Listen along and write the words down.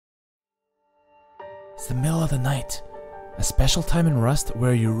It's the middle of the night, a special time in Rust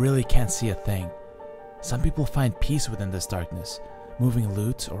where you really can't see a thing. Some people find peace within this darkness. Moving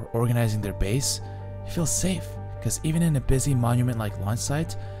loot or organizing their base, you feel safe, because even in a busy monument like launch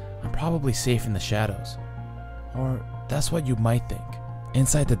site, I'm probably safe in the shadows. Or that's what you might think.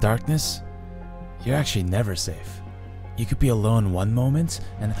 Inside the darkness, you're actually never safe. You could be alone one moment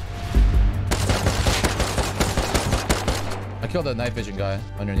and... I killed that night vision guy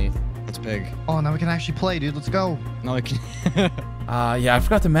underneath. That's big. Oh, now we can actually play, dude. Let's go. Now we can. Yeah, I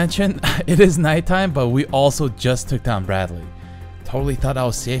forgot to mention, it is nighttime, but we also just took down Bradley. Totally thought I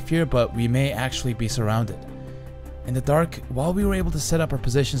was safe here, but we may actually be surrounded. In the dark, while we were able to set up our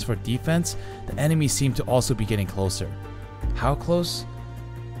positions for defense, the enemy seemed to also be getting closer. How close?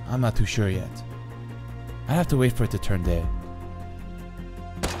 I'm not too sure yet. I'd have to wait for it to turn day.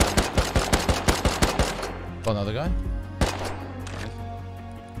 Oh, another guy?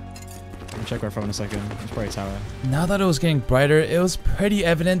 I'll check our phone in a second. It's probably tower. Now that it was getting brighter, it was pretty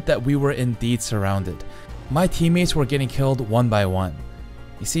evident that we were indeed surrounded. My teammates were getting killed one by one.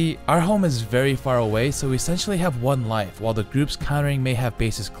 You see, our home is very far away, so we essentially have one life, while the groups countering may have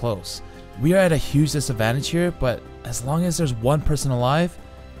bases close. We are at a huge disadvantage here, but as long as there's one person alive,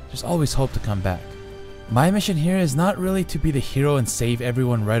 there's always hope to come back. My mission here is not really to be the hero and save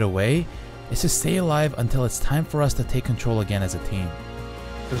everyone right away, it's to stay alive until it's time for us to take control again as a team.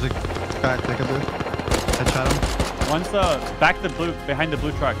 There's a guy at the blue. Headshot him. One's back the blue, behind the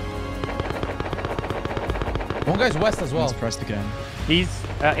blue truck. One guy's west as well. Let's press again. He's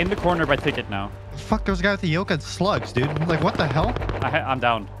in the corner by ticket now. Fuck, there's a guy with the yoke and slugs, dude. Like, what the hell? I'm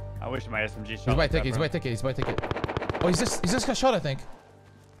down. I wish my SMG shot. He's by ticket, he's by ticket, he's by ticket. Oh, he's just got shot, I think.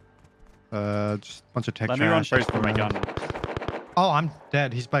 Just a bunch of tech Let me run trash. first for my gun. Oh, I'm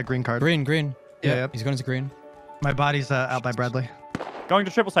dead. He's by green card. Green, green. Yeah, Yep. He's going to green. My body's out by Bradley. Going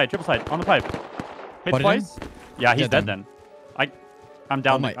to triple side, on the pipe. Hit Body twice? Yeah, he's dead done. then. I'm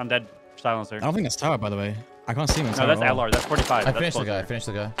down, my- I'm dead. Silencer. I don't think that's tower, by the way. I can't see him in No, tower. that's at all. LR, that's 45. I That's finished the guy, I closer. finished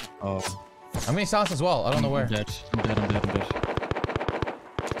the guy. Oh. I'm getting silenced as well, I don't know where. I'm dead. I'm dead, I'm dead, I'm dead.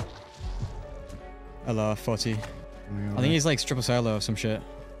 LR, 40. I think he's like triple silo or some shit.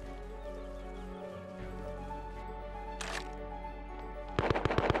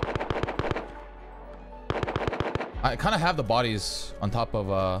 I kind of have the bodies on top of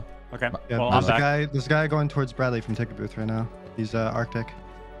Okay, Yeah, well, I'm there's a guy going towards Bradley from ticket booth right now. He's Arctic.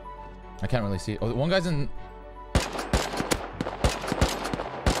 I can't really see. Oh, one guy's in.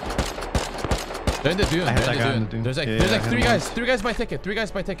 They're in the dune. I had They're that guy in in the the dune. dune. There's like, Yeah, there's yeah, like I three had him guys. Three guys by ticket. Three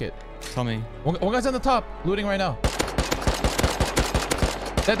guys by ticket. Tell me. One guy's on the top, looting right now.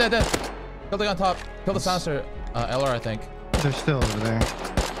 Dead, dead, dead. Kill the guy on top. Kill the silencer. LR, I think. They're still over there.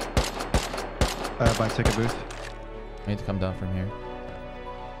 By ticket booth. I need to come down from here.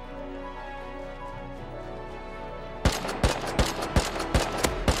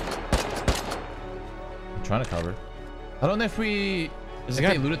 I'm trying to cover. I don't know if they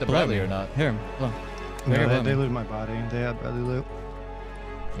looted the Bradley or not. Hear him. Hold on. No, they looted my body. They had Bradley loot.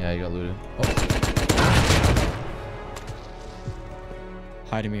 Yeah, you got looted. Oh,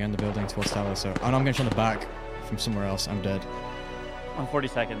 Hiding behind the building towards tower, so... Oh, no, I'm getting shot in the back from somewhere else. I'm dead. on 40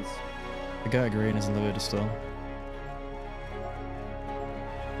 seconds. The guy at green is in the wood still.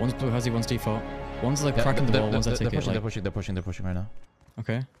 One's blue hazy, one's default. One's like cracking the wall, one's at ticket. they're pushing right now.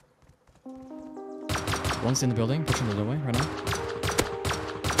 Okay. One's in the building, pushing the doorway right now.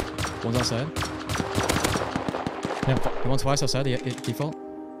 One's outside. Yeah. One's twice outside, the default.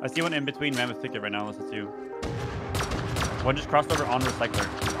 I see one in between Mammoth ticket right now, unless it's you. One just crossed over on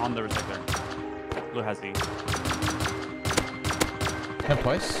recycler. On the recycler. Blue has the. Him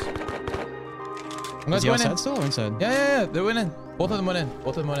twice. Is he outside still or inside? Yeah, they went in. Both of them went in.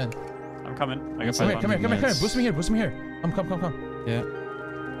 Both of them went in. I'm coming. I can Come here, fight come here, one. come here, come here. Boost me here, boost me here. Come. Yeah.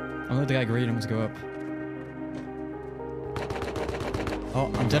 I'm gonna let the guy green and to go up.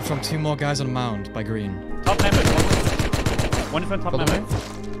 Oh, I'm dead from two more guys on a mound by green. Top Mammoth. One is on top Follow me.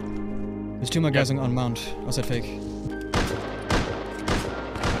 Mammoth. There's two more guys on mound. Outside fake.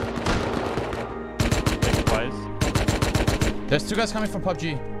 Take twice. There's two guys coming from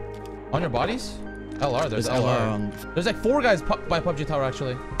PUBG. On your bodies? LR, there's There's LR. There's like 4 guys by PUBG tower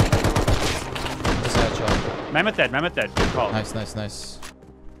actually. This headshot. Mammoth dead. Good call. Nice.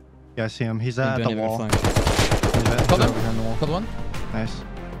 Yeah, I see him. He's at the wall. Flank. Kill them. Behind the wall. Killed one. Nice.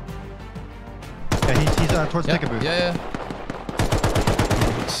 Yeah, he's towards ticket booth. Yeah.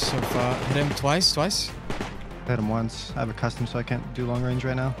 So far. Hit him twice. Hit him once. I have a custom, so I can't do long range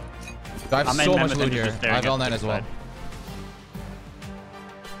right now. I have I'm in so much Mammoth loot and here. just staring I have at L9 the as well. side.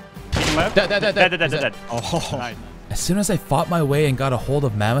 Left. Dead. Dead. He's Oh. Nice. As soon as I fought my way and got a hold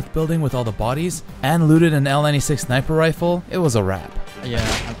of Mammoth Building with all the bodies, and looted an L96 sniper rifle, it was a wrap. Yeah.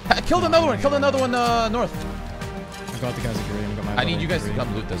 Killed another one north. I got the guys at green. Got my I need you guys to green.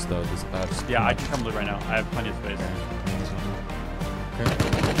 come loot this though. Yeah, I can come loot right now. I have plenty of space. Okay.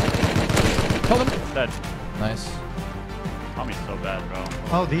 Kill him. Dead. Nice. Tommy's so bad, bro.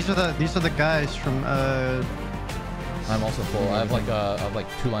 Oh, these are the guys from I'm also full. I have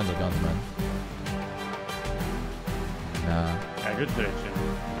like 2 lines of guns, man. Nah. Yeah, good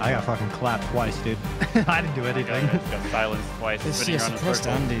hJune. I got fucking clapped twice, dude. I didn't do anything. Yeah, got silenced twice. It's spinning around in suppressed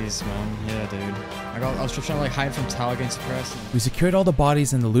circles. Andes, man. Yeah, dude. I was just trying to like hide from tower against suppressed. We secured all the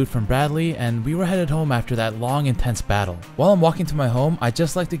bodies and the loot from Bradley, and we were headed home after that long, intense battle. While I'm walking to my home, I'd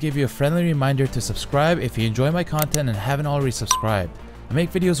just like to give you a friendly reminder to subscribe if you enjoy my content and haven't already subscribed. I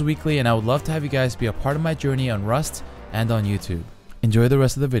make videos weekly, and I would love to have you guys be a part of my journey on Rust and on YouTube. Enjoy the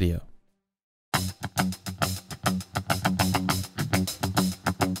rest of the video.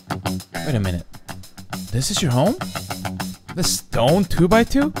 Wait a minute. This is your home? The stone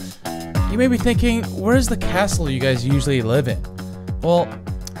 2x2? You may be thinking, where's the castle you guys usually live in? Well,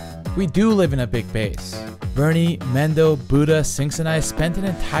 we do live in a big base. Bernie, Mendo, Buddha, Sinks and I spent an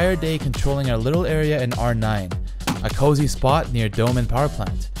entire day controlling our little area in R9, a cozy spot near Dome and Power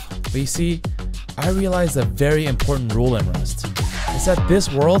Plant. But you see, I realized a very important rule in Rust. It's that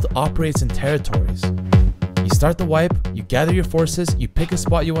this world operates in territories. You start the wipe, you gather your forces, you pick a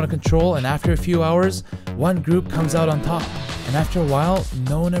spot you want to control, and after a few hours, one group comes out on top. And after a while,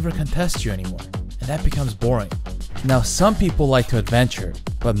 no one ever contests you anymore, and that becomes boring. Now, some people like to adventure,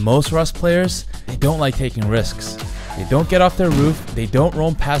 but most Rust players, they don't like taking risks. They don't get off their roof, they don't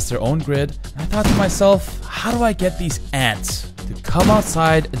roam past their own grid. And I thought to myself, how do I get these ants to come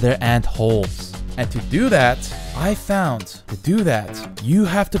outside their ant holes? And to do that, I found you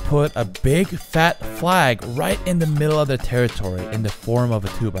have to put a big fat flag right in the middle of their territory in the form of a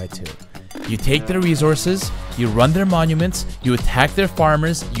 2x2. You take their resources, you run their monuments, you attack their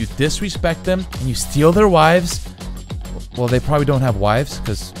farmers, you disrespect them, and you steal their wives. Well, they probably don't have wives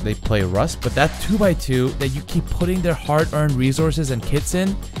because they play Rust, but that 2x2 that you keep putting their hard-earned resources and kits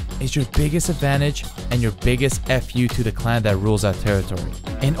in is your biggest advantage and your biggest FU to the clan that rules that territory.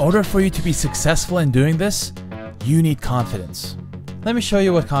 In order for you to be successful in doing this, you need confidence. Let me show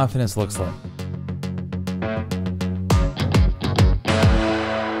you what confidence looks like.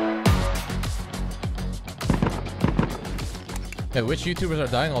 Hey, which YouTubers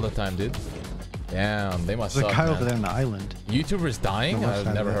are dying all the time, dude? Damn, they must There's suck, a guy man. over there on the island. YouTubers dying? No, I've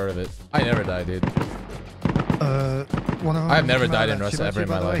never of it. heard of it. I never die, dude. One of them I've never came out died of in that Rust 2x2, ever in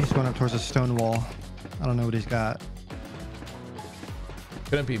by my the way. life. He's going up towards a stone wall. I don't know what he's got.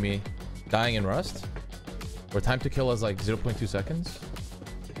 Couldn't be me. Dying in Rust? Where time to kill is like 0.2 seconds?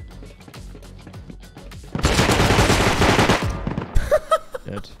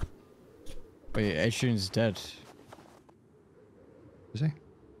 Dead. Wait, hJune's dead. Is he?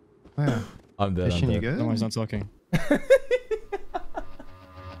 Oh, yeah. I'm dead, hJune, I'm you dead. good? No, he's not talking.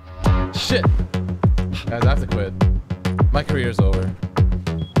 Shit! Guys, I have to quit. My career's over.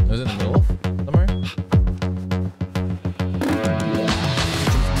 It was in the middle somewhere?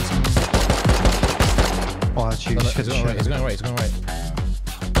 Oh, that's you. He's going right, he's going right, he's going right.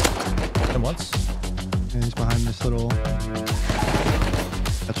 Hit him once. And he's behind this little...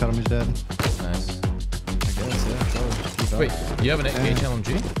 That shot him, he's dead. Nice. I guess, yeah. So, Wait, do you have an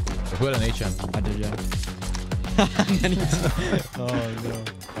HLMG? Or who had an HM? I did, yeah. And then he's... Oh, no.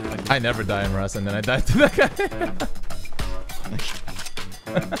 I never die in Rust, and then I died to that guy.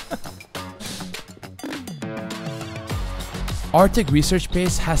 Arctic Research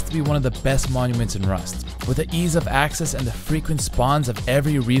Base has to be one of the best monuments in Rust. With the ease of access and the frequent spawns of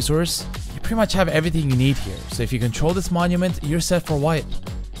every resource, you pretty much have everything you need here, so if you control this monument, you're set for wipe.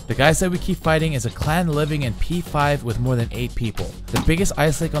 The guys that we keep fighting is a clan living in P5 with more than 8 people, the biggest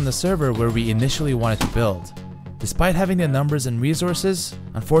ice lake on the server where we initially wanted to build. Despite having the numbers and resources,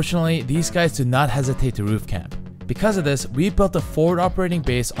 unfortunately, these guys do not hesitate to roof camp. Because of this, we built a forward operating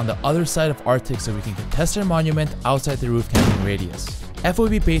base on the other side of Arctic so we can contest their monument outside the roof camping radius.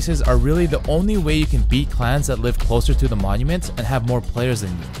 FOB bases are really the only way you can beat clans that live closer to the monument and have more players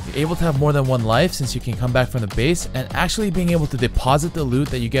than you. You're able to have more than one life since you can come back from the base, and actually being able to deposit the loot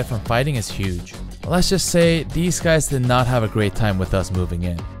that you get from fighting is huge. Let's just say these guys did not have a great time with us moving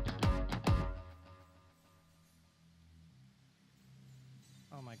in.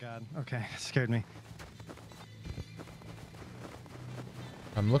 Oh my god. Okay, that scared me.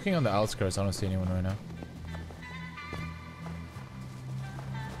 I'm looking on the outskirts, I don't see anyone right now.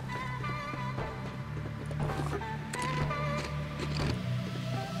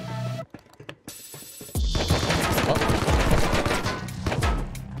 Oh.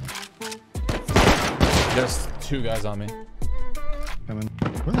 There's 2 guys on me. Coming.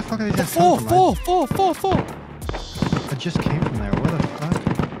 Where the fuck are these guys coming from? Four. I just came from there. Where the fuck?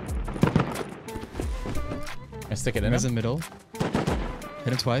 I stick it in He's him. in the middle.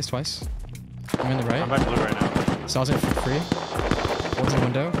 Hit him twice. I'm in the right. I'm back blue right now. Saw's it for free. One's in the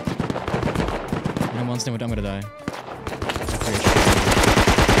window. And one's in the window. I'm gonna die.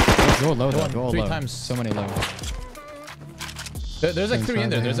 Go low though. Go 3 low. times. So many low. There's like 3 in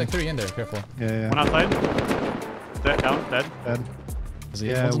there. Inside, There's yeah. like 3 in there. Careful. Yeah. One outside. Dead, down, dead. Dead.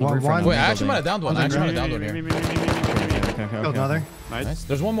 Yeah, Yeah, one- Wait, I actually might have downed one. I actually might have downed one here. Killed another. Nice. Nice.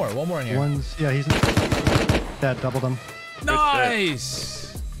 There's one more in here. One's, yeah, he's dead. Doubled him.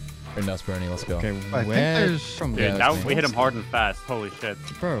 Nice. Very nice, Bernie. Let's go. Okay, I think where there's- from? Dude, Yeah, that, that's we hit him hard and fast. Holy shit.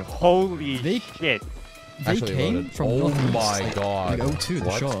 Bro, Holy They- shit. they Actually came loaded. from Oh northeast, my like, god. Like 02, the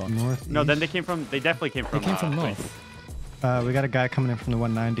What? shot. North. No, then they definitely came from. They came from wait. north. We got a guy coming in from the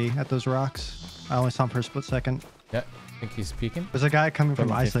 190 at those rocks. I only saw him for a split second. Yeah, I think he's peeking. There's a guy coming from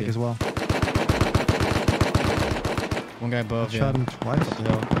Probably Ice Lake 50. as well. One guy I above, shot yeah. him twice. Hit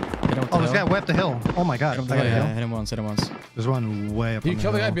him with the Oh, this hill. guy way up the hill. Oh my god. Hit him I with got the a hill. hill. Hit him once. There's one way up Did you on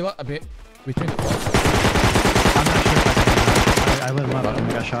kill the guy hill. between the walls? I'm not sure if I can do that. I lit him up and I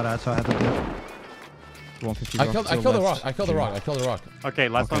got shot at, so I had to do it. 150 I rock killed to the rock. left. I killed the rock. I killed the rock. Okay,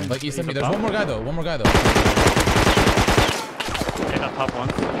 last one. Like east of me. He's There's up one more guy though. Okay, that top one.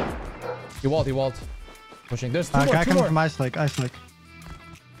 He walled. Pushing. There's 2 Guy more. coming from Ice Lake. Ice Lake.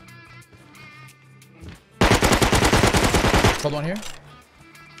 Killed one here.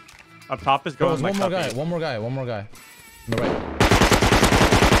 Up top is There going was like one more southeast. guy. One more guy. On the right.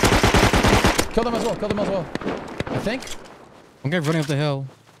 Killed him as well. I think. One guy running up the hill.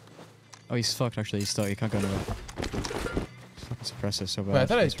 Oh, he's fucked actually. He's stuck. He can't go anywhere. Fucking suppressive so bad.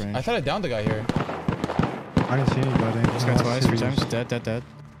 Wait, I thought I downed the guy here. I didn't see anybody. This guy twice, 3 times. Dead.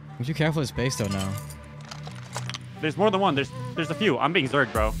 Be too careful of his base though now. There's more than one. There's a few. I'm being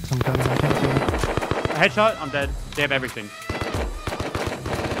zerged, bro. Some gun, I can't see him. A headshot. I'm dead. They have everything.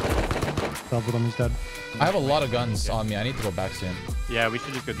 Doubled him. He's dead. I have a lot of guns on me. I need to go back soon. Yeah, we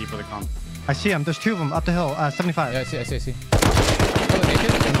should just go deep for the comp. I see him. There's 2 of them up the hill. 75. Yeah, I see. Kill the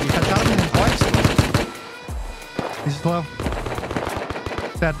naked. I shot him twice. He's low.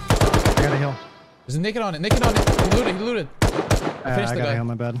 Dead. I got a heal. There's a naked on it. He looted. I finished I the got a guy. heal,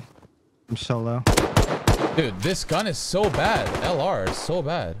 my bad. I'm so low. Dude, this gun is so bad. LR is so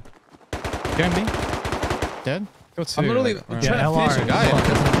bad. Can be dead. Go 2. I'm literally like, trying around. to finish a guy.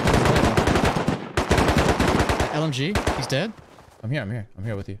 LMG. He's dead. I'm here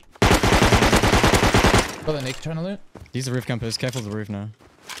with you. Kill the naked trying to loot. These are roof campers. Careful of the roof now.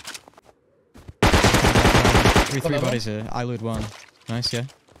 Three level? bodies here. I loot 1. Nice, yeah.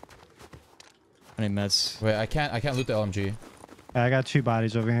 I need meds. Wait, I can't loot the LMG. I got 2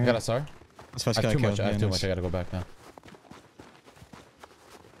 bodies over here. I got a SAR. That's first I guy have too killed. much. I have Yeah, too nice. much. I gotta go back now.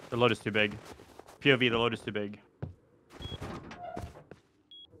 The load is too big. POV, the load is too big.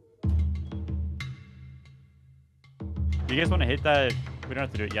 You guys want to hit that? We don't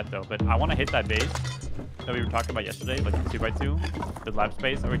have to do it yet though, but I want to hit that base that we were talking about yesterday, like the 2x2, the lab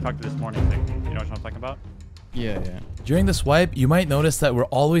space that we talked to this morning. Like, you know what I'm talking about? Yeah. During this wipe, you might notice that we're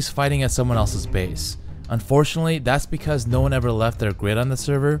always fighting at someone else's base. Unfortunately, that's because no one ever left their grid on the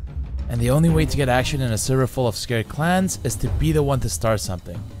server, and the only way to get action in a server full of scared clans is to be the one to start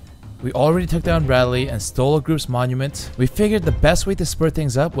something. We already took down Bradley and stole a group's monument. We figured the best way to spur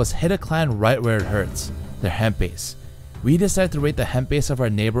things up was hit a clan right where it hurts, their hemp base. We decided to raid the hemp base of our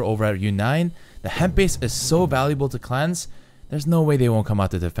neighbor over at U9. The hemp base is so valuable to clans, there's no way they won't come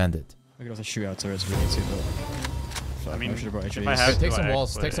out to defend it. We could also shoot out turrets if we need to, but... Fuck, I mean, I should have brought if HVs. I have- Take to, some I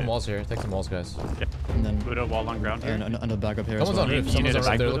walls. would. Take some walls here. Take some walls, guys. And then... Put a wall on ground here. And another back up here Someone's as on well. roof. You Someone's need on a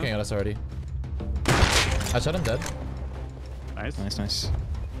roof. They're back looking window? at us already. I shot him dead. Nice. Nice.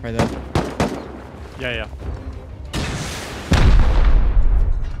 Right there. Yeah.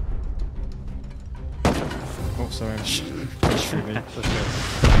 Oh, sorry. I shoot me. I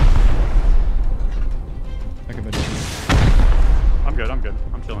could I'm good.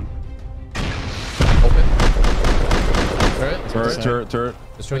 I'm chilling. Open. Turret. Turret.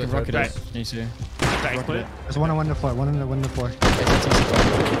 Destroy the rocket turret. it. Need to. Back Rocket split. it. There's one on the floor. One on the floor. Killed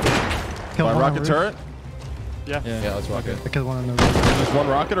My one on rocket the roof. turret? Yeah. Yeah, let's rock it. I killed one on the roof. Just one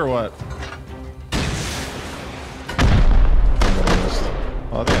rocket or what?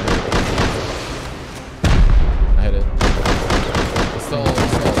 Oh, I think I hit it. It's still alive.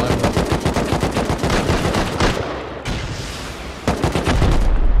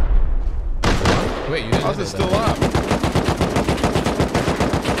 Wait, you didn't how's hit it it still then. up?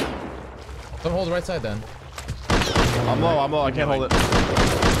 Don't hold the right side then. I'm low. I can't hold it.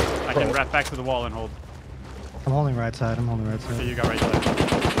 I can wrap back to the wall and hold. I'm holding right side. I'm holding right So side. you got right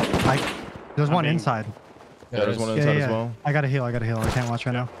side. There's I'm one being- inside. Yeah, there's one inside as well. I gotta heal. I gotta heal. I can't watch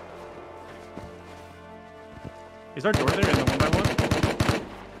right now. Is our door there in the 1x1?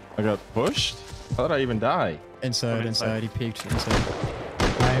 I got pushed? How did I even die? Inside, inside. inside. He peeked inside.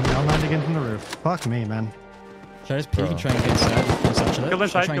 I'm landing again from the roof. Fuck me, man. Should I just peek Bro. and try and get inside? Inside, should I? Kill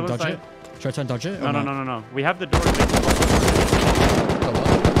inside, Should I try kill and dodge inside. it? Should I try and dodge it? or No. We have the door.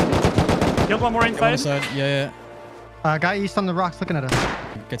 Killed one more Go on inside. inside. Yeah, Guy east on the rocks looking at us. yeah.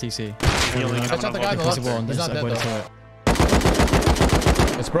 Get EC. Healing. Catch out the guy on the There's left. a wall on He's this not side. dead Wait though. for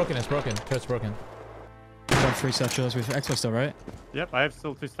it. It's broken. It's broken. Turret's broken. We got 3 satchels with Xbox still, right? Yep, I have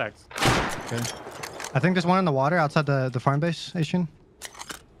still 2 stacks. Okay. I think there's one in the water outside the farm base, hJune.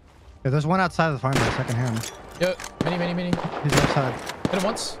 Yeah, there's one outside of the farm base. I can hear him. Yo, mini. He's outside. Hit him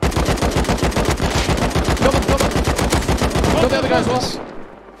once. Kill him. Kill the other guy as well.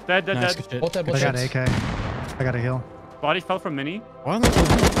 Dead. Nice, good shit. Both dead, I both got dead. AK. I got a heal. Body fell from mini. Why am I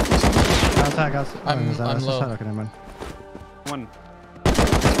Outside. I'm that's low. outside. Okay, never mind. One. Yo,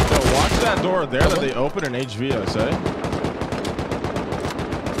 watch that door there that they open in HV, I say.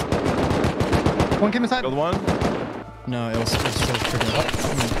 One came inside. Killed one. No, it was still triggered.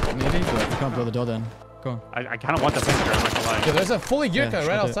 Maybe, but you can't blow the door then. Go on. I kind of want the picture, I'm not gonna lie. Yo, there's a fully geared guy Yeah,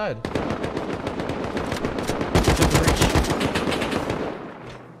 right shot it. outside. Check the breach.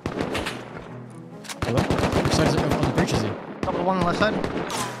 Hello? Which side is it? On the breach, is he? Couple one on the left side.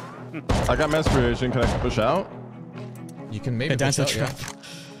 I got mass creation. Can I push out? You can maybe Hey, dance the push out, trap.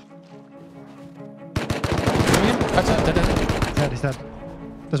 That's it. Dead. He's dead.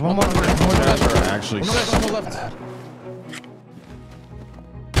 There's one more. You guys are actually. One more guy on the left.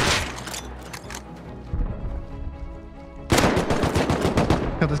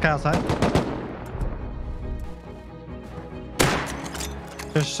 Kill this guy outside.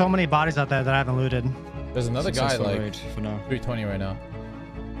 There's so many bodies out there that I haven't looted. There's another guy Successful like raid for now. 320 right now.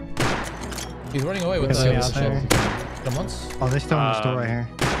 He's running away with Is the he out there? ship. Hit him once. Oh, they're still in the store right here.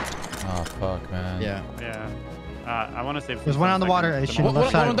 Oh fuck, man. Yeah. Yeah. I want to save. There's one on the water. seconds. hJune,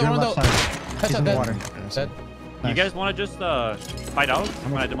 left side. Green left side. He's in the water. Dead. You guys want to just fight out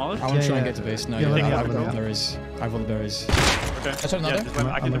when I demolish? I want to try and yeah. get to base. No, Yeah, yeah, let me I have have it, all the go. berries. I have all the berries. Okay. That's another? Yeah, just let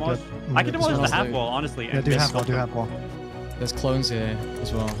me- I can I'm demolish. good. I can demolish the Smells half like- wall, honestly. Yeah, and do base half wall, do filter. half wall. There's clones here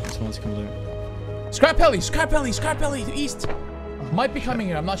as well. This one's come loot. Scrap heli to east. Might be coming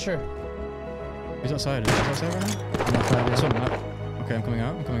here. I'm not sure. He's outside. Is he outside right now? I'm outside, That's yeah. one map. Okay, I'm coming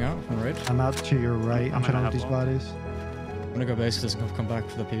out from the raid. I'm out to your right. I'm I'm trying to in loot these half wall. bodies. I'm gonna go base because it's gonna come back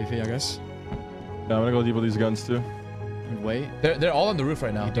for the PvP, I guess. Yeah, I'm gonna go deep with these guns too. And wait. They're all on the roof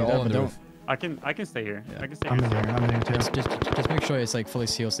right now. You do They're that, all on but the don't- roof. I can stay here. Yeah. I can stay I'm here. in here. I'm in here too. Just make sure it's like fully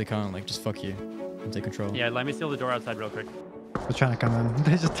sealed so they can't like just fuck you and take control. Yeah, let me seal the door outside real quick. They're trying to come in.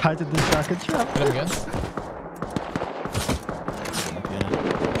 They just tied to this shotgun trap. Hit him again. Yeah.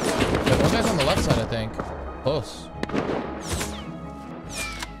 Yeah, one guy's on the left side, I think. Close.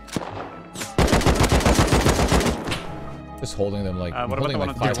 Just holding them like. What about holding the one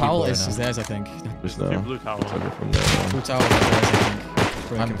like on five the The towel people is right now. theirs, I think. Just Two now. blue towels. Took it from there. Blue towel is theirs, I think.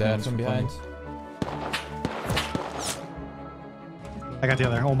 Break I'm it dead from from behind. I got the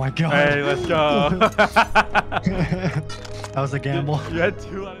other. Oh my god. Hey, let's go. That was a gamble. You had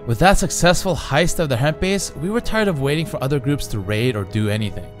 2 out of With that successful heist of the hemp base, we were tired of waiting for other groups to raid or do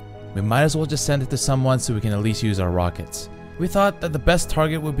anything. We might as well just send it to someone so we can at least use our rockets. We thought that the best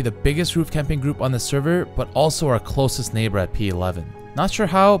target would be the biggest roof camping group on the server, but also our closest neighbor at P11. Not sure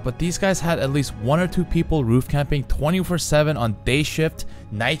how, but these guys had at least 1 or 2 people roof camping 24/7 on day shift,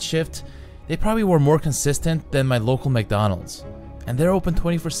 night shift. They probably were more consistent than my local McDonald's. And they're open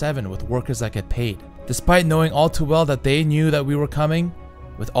 24/7 with workers that get paid. Despite knowing all too well that they knew that we were coming,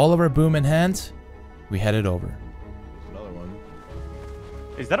 with all of our boom in hand, we headed over. Another one.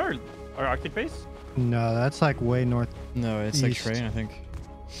 Is that our Arctic base? No, that's like way north. No, it's like East. train, I think.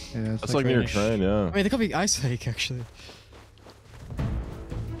 Yeah, it's That's like near Trainish. train, yeah. I mean, they could be ice lake actually.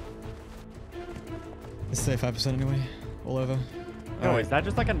 It's 35% anyway, all over. Yo, Alright, is that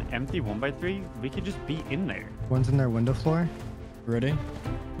just like an empty 1x3? We could just be in there. one's in their window floor. ready? I'm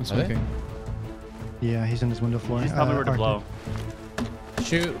Are they? smoking. Yeah, he's in his window floor. Just tell me where to Arctic. blow.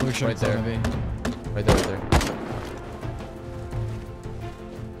 Shoot! Blue shirt Right there. maybe. Right there, right there.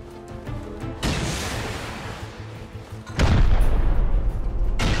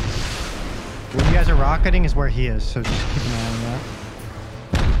 When you guys are rocketing is where he is, so just keep an eye on that.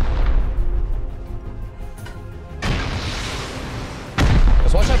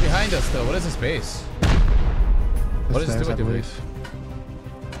 Let's watch out behind us though. What is this base? What does it Stairs, do I with your believe. base?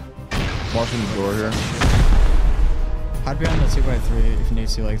 Watching the door here. Hide behind the 2x3 if you need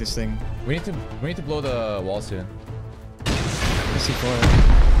to, like this thing. We need to blow the wall soon. Let's see for it.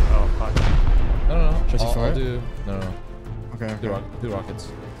 Oh, fuck. No. Should I see for I'll it? do. No. Okay. Do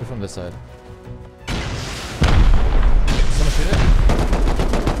rockets. Do from this side. Someone shoot it.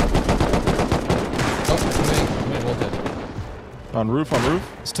 Oh, somebody volted. On roof.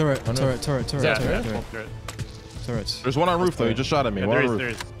 It's turret. Oh, no. Turret. Yeah, turret? Turrets. There's one on roof though. He just shot at me. Yeah, One there on is, roof. there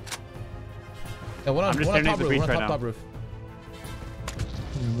is. Yeah, one on I'm just top staring at the roof. breach One right on now. top roof.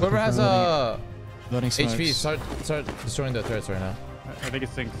 Whoever has Loading HP, smokes. start destroying the turrets right now. I think it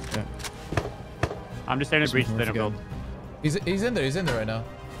sinks. Yeah. I'm just staring at the breach. They don't build. He's in there. He's in there right now.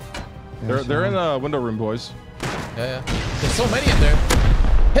 They're in the window room, boys. Yeah. There's so many in there.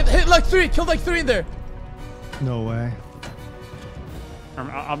 Hit like 3. Killed like 3 in there. No way.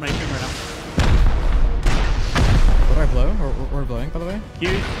 I'm making right now. What do I blow? We're blowing, by the way.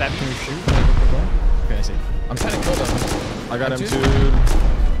 Huge. That Can we means shoot? We're blowing? Okay, I see. I'm trying to kill them. I got him, M2? dude.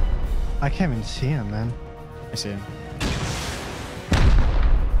 I can't even see him, man. I see him.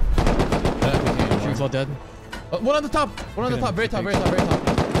 Yeah, Shooting floor dead. one on the top. One on the top. Very top.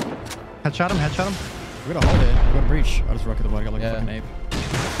 Headshot him. We're gonna hold it. We're gonna breach. I'll just rocket the body like a Yeah. fucking ape.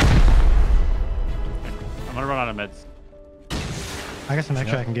 I'm gonna run out of meds. I got some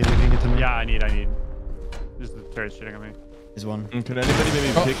extra I can give you if you can get to me. Yeah, I need. Just the turret shooting at me. There's one. Can anybody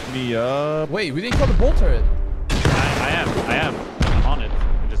maybe pick me up? Wait, we didn't kill the bull turret. I am. I'm on it.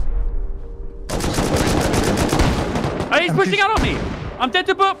 Hey, he's pushing out on me. I'm dead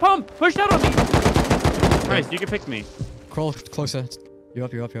to pump. Pushed out on me. Nice, you can pick me. Crawl closer. You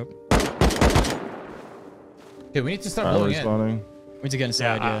up. Okay, we need to start I'm blowing in. respawning. We need to get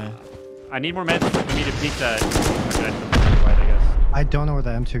inside, yeah. I need more meds for me to peek that. Okay, right, I guess. I don't know where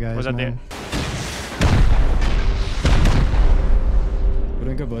the M2 guy Was is, that man. We're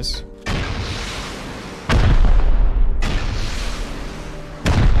doing good, boys.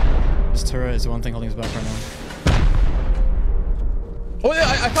 This turret is the one thing holding us back right now. Oh yeah,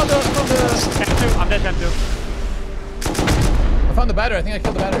 I found the. M2, I'm dead, M2. I found the battery. I think I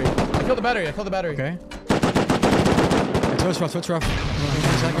killed the battery. I killed the battery. Okay. Twitch rough.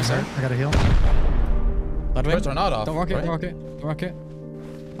 I gotta heal. That way. Turrets are not off. Don't rocket. right? I'm in. Don't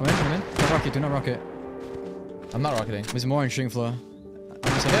rocket. Do not rocket. I'm not rocketing. There's more in shooting floor.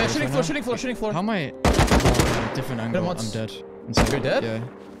 Yeah, shooting floor. How am I? Different angle. once. I'm dead. Inside. You're dead? Yeah.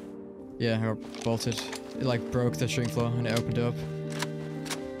 Yeah, I bolted. It like broke the shooting floor and it opened up.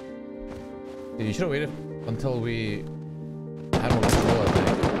 Dude, you should have waited until we had more control, I think.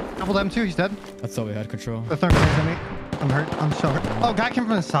 Double M2, he's dead. I thought we had control. The third grenade at me. I'm hurt. I'm so hurt. Oh, guy came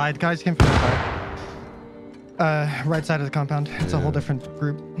from the side. Guys came from the side. Right side of the compound. It's a whole different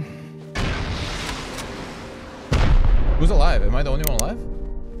group. Who's alive? Am I the only one alive?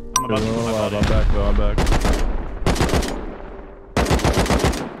 I'm about to put my body. I'm back though. I'm back.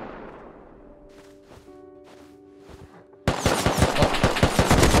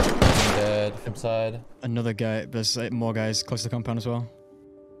 I'm dead. From side. Another guy. There's more guys close to the compound as well.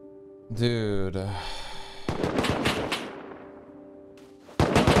 Dude.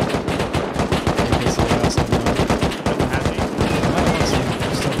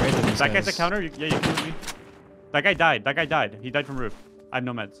 That guy's a counter? Yeah, you killed me. That guy died. He died from roof. I have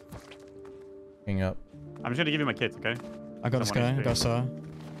no meds. Hang up. I'm just gonna give you my kits, okay? I got this guy. I got Saw.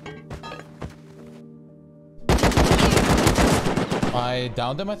 I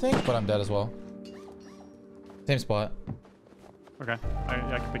downed him, I think, but I'm dead as well. Same spot. Okay.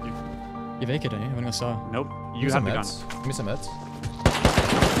 I can pick you. You vacant, eh? I've only got Saw. Nope. Give You me have some the gun. meds. Give me some meds.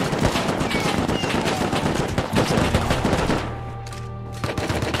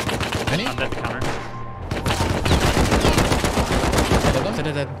 Any? I'm dead to counter.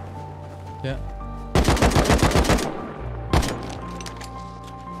 Dead. Yeah.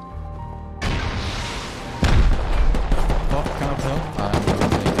 Oh, come up the hill.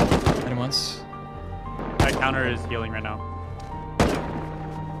 Hit him once. That counter is healing right now.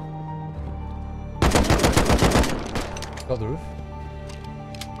 Go the roof.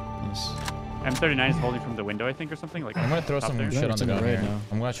 Nice. M39 is holding from the window, I think, or something. Like I'm gonna throw top some there. shit on It's the in the ground raid here. now.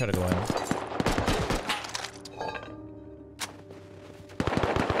 I'm gonna try to go in.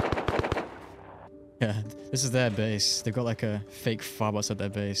 Yeah, this is their base. They've got like a fake fob outside their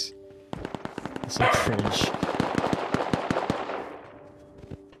base. It's so cringe.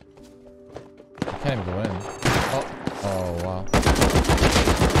 I can't even go in. Oh wow.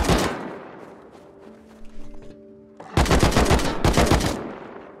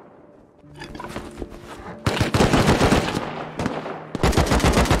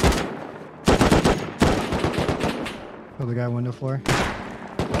 Oh, the guy window floor.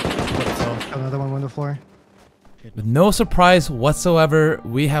 What the hell? Another one window floor. With no surprise whatsoever,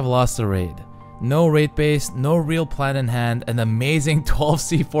 we have lost the raid. No raid base, no real plan in hand, and amazing 12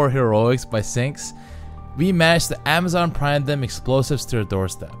 C4 heroics by Sinks. We managed to Amazon Prime them explosives to their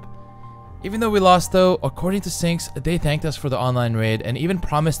doorstep. Even though we lost though, according to Sinks, they thanked us for the online raid and even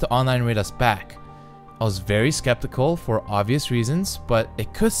promised to online raid us back. I was very skeptical for obvious reasons, but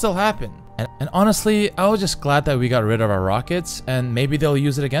it could still happen. And honestly, I was just glad that we got rid of our rockets, and maybe they'll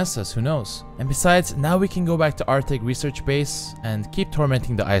use it against us, who knows. And besides, now we can go back to Arctic research base and keep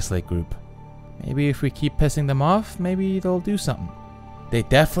tormenting the Isolate group. Maybe if we keep pissing them off, maybe they'll do something. They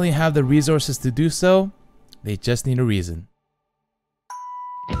definitely have the resources to do so, they just need a reason.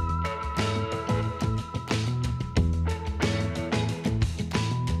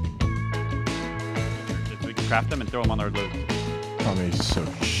 We can craft them and throw them on our loot. Tommy's so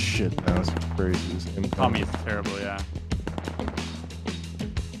shit now. It's crazy. This game. Tommy is terrible, yeah.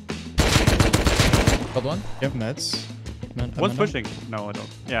 Hold one. Yep, meds. One's pushing. No, I don't.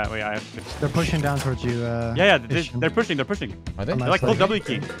 Yeah, wait, I have. They're pushing down towards you. Yeah, they're pushing. They're pushing. Are they? They're like full W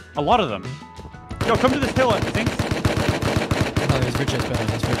key. A lot of them. Yo, come to this hill, I think. Oh, there's Ripjaws better.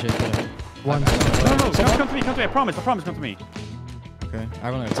 There's Ripjaws better. One. No, come to me. Come to me. I promise, come to me. Okay. I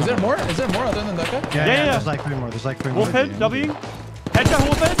run out of Is there time. more? Is there more other than that guy? Yeah. There's like 3 more. There's like 3 more. Wolfhead, W. Headshot,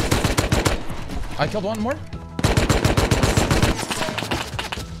 Wolfhead. I killed one more.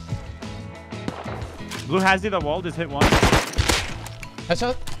 Blue has the wall, just hit one.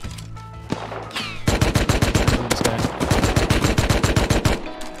 Headshot. This guy.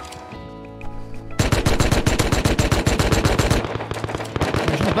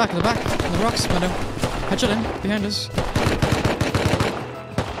 In the back, on the rocks, Mando. Headshot in, behind us.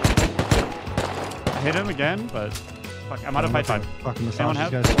 I hit him again, but fuck, I'm out of fight time. Fucking Anyone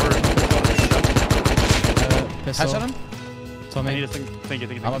massage have? these guys. Pistol. Headshot him. I Tommy. need to think it.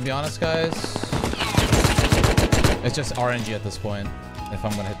 I'm gonna be honest, guys. It's just RNG at this point, if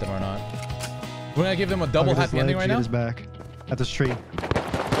I'm gonna hit them or not. We're gonna give them a double Look at his happy ending legs, right look now. at his back. At this tree. My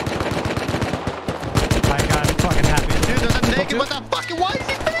god, I'm fucking happy. Dude, there's a naked. What the fuck? Why is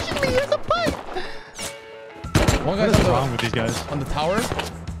he finishing me? He has a pipe. One What guy's is wrong with these guys? on the tower.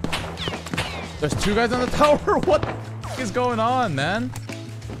 There's 2 guys on the tower. What the f is going on, man?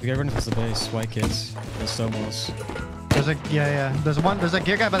 The guy running across the base, white kids. There's Stonewalls. There's a There's a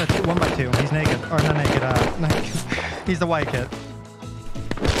gear guy by the 1x2. He's naked, or not naked. He's the white kid.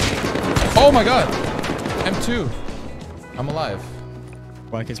 Oh my god. M2. I'm alive.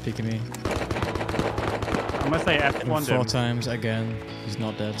 White kid's peeking me. I'm gonna say And F1 4 him. times again. He's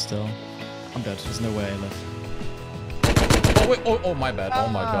not dead still. I'm dead. There's no way I live. Oh wait. Oh my bad. Oh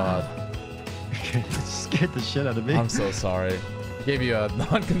my god. It scared the shit out of me. I'm so sorry. Gave you a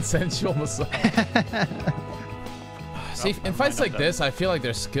non-consensual massage. See, in fights like this, I feel like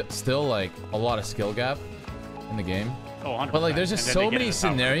there's still like a lot of skill gap in the game. Oh, 100%. But like, there's just And then so they get many in the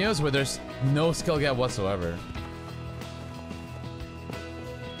tower. scenarios where there's no skill gap whatsoever.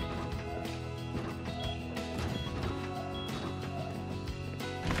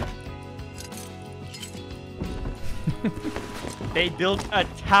 They built a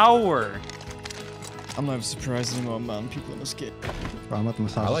tower. I'm not even surprised anymore, man. People must get. Bro, I'm about to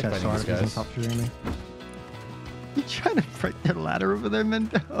massage I like this guy so fighting hard these if he's guys. on top shooting me. You trying to break their ladder over there,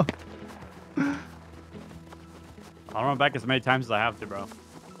 Mendo? I'll run back as many times as I have to, bro.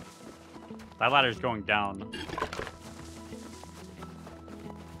 That ladder's going down.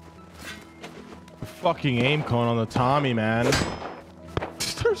 Fucking aim cone on the Tommy, man.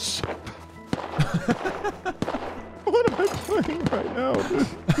 They're so... What am I playing right now, dude?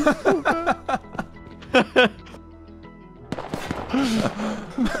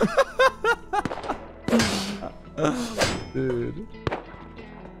 Dude.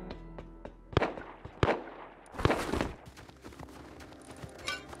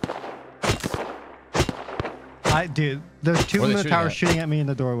 Dude, there's 2 Where in they the tower shooting shooting at me in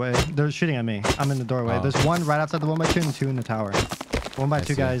the doorway. They're shooting at me. I'm in the doorway. Oh. There's 1 right outside the 1x2 and 2 in the tower. 1x2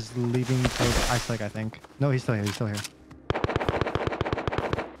 see. guys leaving towards Ice, I think. No, he's still here. He's still here.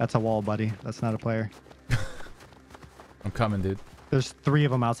 That's a wall, buddy. That's not a player. I'm coming, dude. There's 3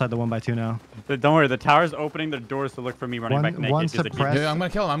 of them outside the 1x2 now. Don't worry, the tower's opening their doors to look for me running back naked. One 'cause they keep- suppressed. Yeah, I'm gonna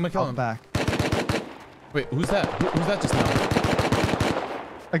kill him. I'm gonna kill Out him. back. Wait, who's that? Who's that just now?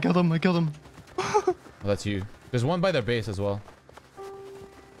 I killed him. I killed him. Oh, that's you. There's one by their base as well.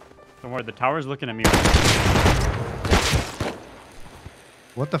 Don't worry, the tower's looking at me.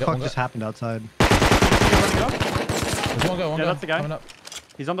 What the Yeah, fuck one just guy- happened outside? There's one guy. One Yeah, guy. that's the guy. Coming up.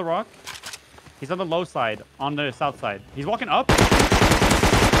 He's on the rock. He's on the low side, on the south side. He's walking up. Got him?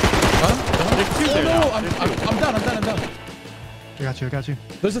 There's 2 Oh there no! now. I'm There's 2. down. I'm down. I'm down. I got you. I got you.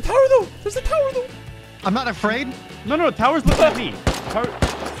 There's a tower though. There's a tower though. I'm not afraid. No, no, tower's looking at me. Tower.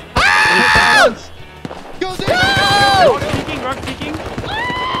 Go there. Rock peeking, rock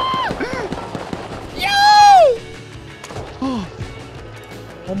peeking.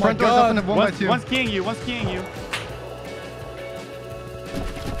 Oh my Front door's god. open at 1 by 2. One's keying you, one's keying you.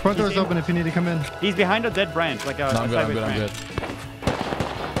 Front door's open if you need to come in. He's behind a dead branch, like a No, I'm good, I'm sideways good, I'm branch. good.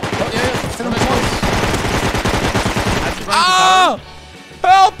 Oh, yeah. Hit him once. As he runs the Ah!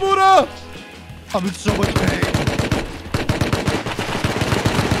 Help, Buddha! I'm in so much pain.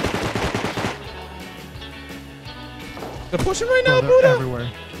 They're pushing right now, Bro, they're Buddha!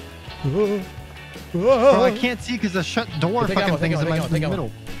 everywhere. Bro, I can't see because the shut door Take fucking ammo, thing take is in ammo, my take ammo.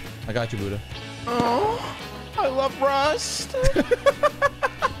 middle. I got you, Buddha. Oh, I love Rust.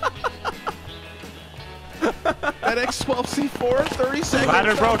 That X12C4, 30 seconds.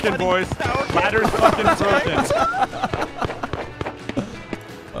 Ladder broken, boys. Ladder's fucking broken.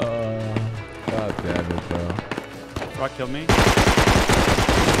 God damn it, bro. Rock killed me.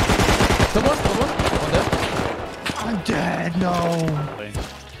 Someone dead. I'm dead. No.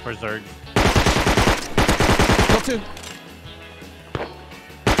 For Zerg. Kill two.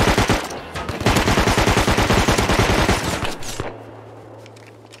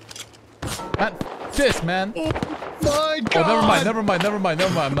 Man, this man. My God. Oh, never mind.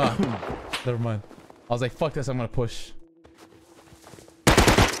 I'm not. Never mind. I was like, fuck this. I'm gonna push.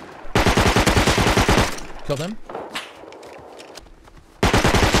 Killed him.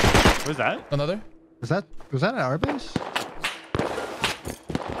 Who's that? Another. Was that at our base?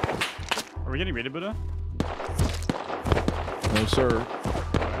 Are we getting raided, Buddha? No, sir.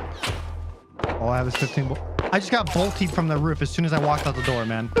 All I have is 15. I just got bolted from the roof as soon as I walked out the door,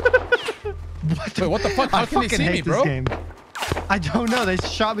 man. Wait, what the fuck? How I can they fucking see hate me, this bro? game. I don't know. They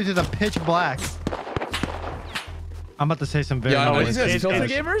shot me to the pitch black. I'm about to say some very. Yeah, are it's- these guys it's- filter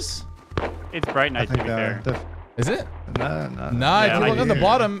it's- gamers? It's bright I night, to think be fair. Is it? no. Nah, Yeah, if you look I on the do.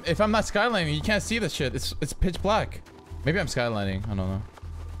 bottom, if I'm not skylining, you can't see the shit. It's pitch black. Maybe I'm skylining. I don't know.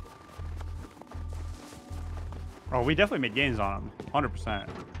 Oh, we definitely made gains on them. 100%.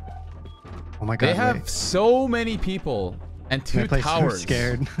 Oh my God. They have so many people and two towers. So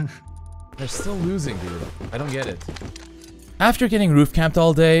scared. They're still losing, dude. I don't get it. After getting roof camped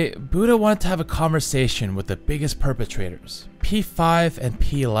all day, Buddha wanted to have a conversation with the biggest perpetrators, P5 and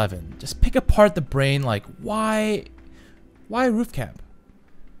P11. Just pick apart the brain like, why roof camp?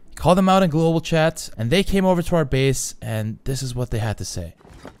 Call them out in global chat, and they came over to our base, and this is what they had to say.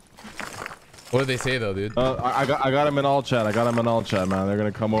 What did they say though, dude? I got him in all chat. Man. They're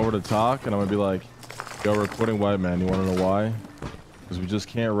gonna come over to talk, and I'm gonna be like, "Yo, we're quitting white man. You wanna know why? Because we just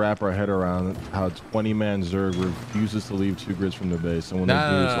can't wrap our head around how 20-man Zerg refuses to leave 2 grids from the base, and when they do,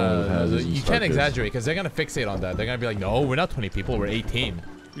 it's only with hazards and You can't starkers." exaggerate because they're gonna fixate on that. They're gonna be like, no, we're not 20 people, we're 18.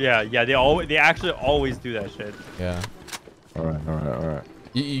 Yeah, they actually always do that shit. Yeah. All right.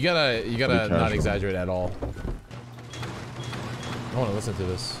 You gotta not casual. exaggerate at all. I want to listen to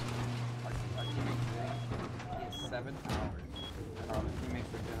this. 7 hours. He makes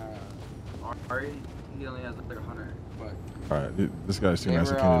he only has like 100. But All right, this guy's too they nice.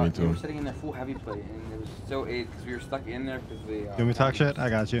 I were, can't even they to were him. sitting in their full heavy plate, and it was so because we were stuck in there because the. You want me to talk shit? I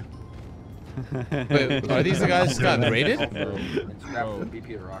got you. Wait, are these the guys that got raided?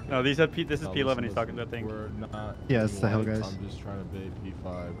 No, this is P11 he's talking to, I think. We're not Yeah, it's the hell white. guys. I'm just trying to bait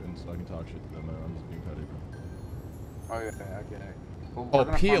P5, and so I can talk shit to them. Man. I'm just being petty, bro. Oh, okay. Well, Oh, we're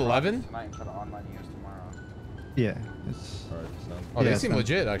gonna farm P11? rockets tonight and try to online use tomorrow. Yeah. It's, All right, sounds Oh, they Yeah, seem it's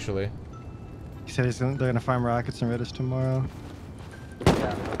legit actually. he said they're gonna farm rockets and Redis tomorrow.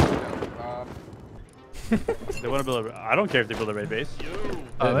 Yeah. They want to build a. I don't care if they build a raid base.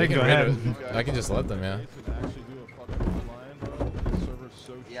 Oh, Yeah, they can go raid ahead. it. I can just let them, yeah. They could actually do a fucking online, bro. The server's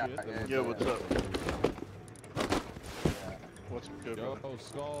so Yeah, shit. yeah, Yo, what's up? What's good, Yo, brother?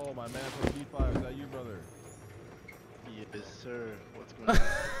 Skull, my man from P5, is that you, brother? Yes, sir. What's going on?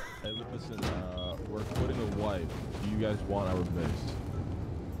 Hey, listen, we're quitting a wipe. Do you guys want our base?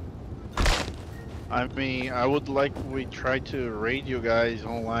 I mean, I would like we try to raid you guys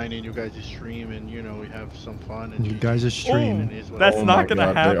online and you guys stream and you know we have some fun and You guys are streaming. and is what That's it is. not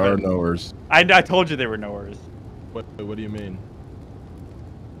gonna happen. They are knowers. I told you they were knowers. What do you mean?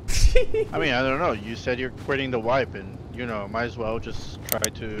 I mean, I don't know. You said you're quitting the wipe and you know might as well just try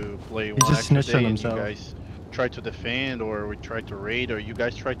to play one just extra snitched on day and you himself. guys try to defend or we try to raid or you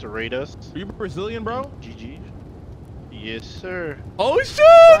guys try to raid us. Are you Brazilian, bro? GG. Yes, sir. Oh shit!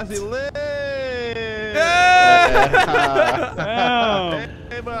 Brasileiro! Damn.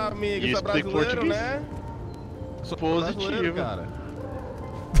 Hey, meu amigo, You você é speak brasileiro, Portuguese? né? Sou Positivo. brasileiro, cara.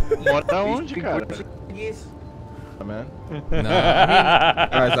 Mora onde, cara? man. Nah,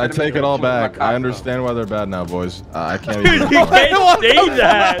 Guys, I take it all back. I understand why they're bad now, boys. I can't even. You can't say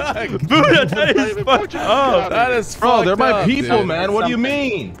that. Buddha, that is fucked up. that is Bro, they're my fucked up, people, dude. man. What do you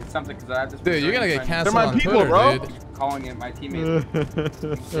mean? It's something because I have this. Dude, you're gonna get canceled my on people, Twitter, bro. dude. Calling it my teammates.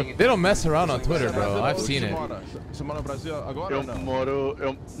 They don't mess around on Twitter, bro. I've seen it. Você mora no Brasil agora ou Eu não?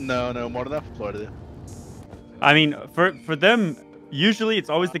 moro. Não, eu moro na Flórida. I mean, for them, usually it's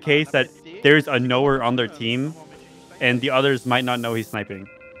always the case that there's a knower on their team, and the others might not know he's sniping.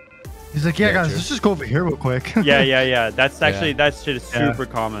 He's like, yeah, Yeah, guys, true. let's just go over here real quick. Yeah. That's actually Yeah. that shit is super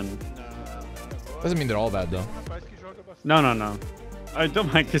common. Doesn't mean they're all bad though. No. I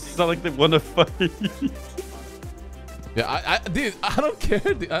don't mind because it's not like they want to fight. Yeah, dude, I don't care.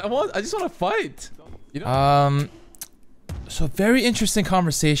 Dude. I just want to fight. You know? So very interesting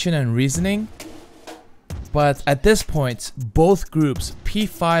conversation and reasoning. But at this point, both groups,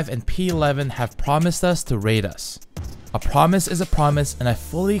 P5 and P11, have promised us to raid us. A promise is a promise, and I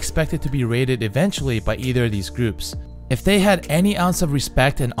fully expect it to be raided eventually by either of these groups. If they had any ounce of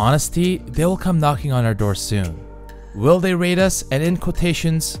respect and honesty, they will come knocking on our door soon. Will they raid us and, in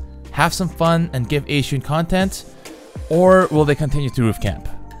quotations, have some fun and give hJune content? Or will they continue to roof camp?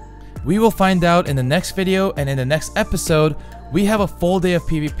 We will find out in the next video, and in the next episode, we have a full day of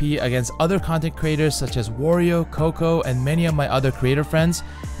PvP against other content creators such as Wario, Coco, and many of my other creator friends,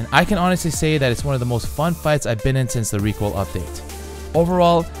 and I can honestly say that it's one of the most fun fights I've been in since the Recoil update.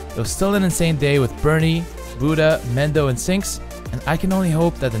 Overall, it was still an insane day with Bernie, Buddha, Mendo, and Sinks, and I can only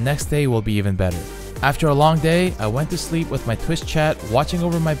hope that the next day will be even better. After a long day, I went to sleep with my Twitch chat watching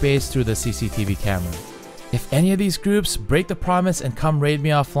over my base through the CCTV camera. If any of these groups break the promise and come raid me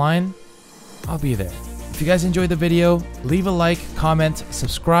offline, I'll be there. If you guys enjoyed the video, leave a like, comment,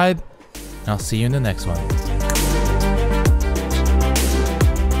 subscribe, and I'll see you in the next one.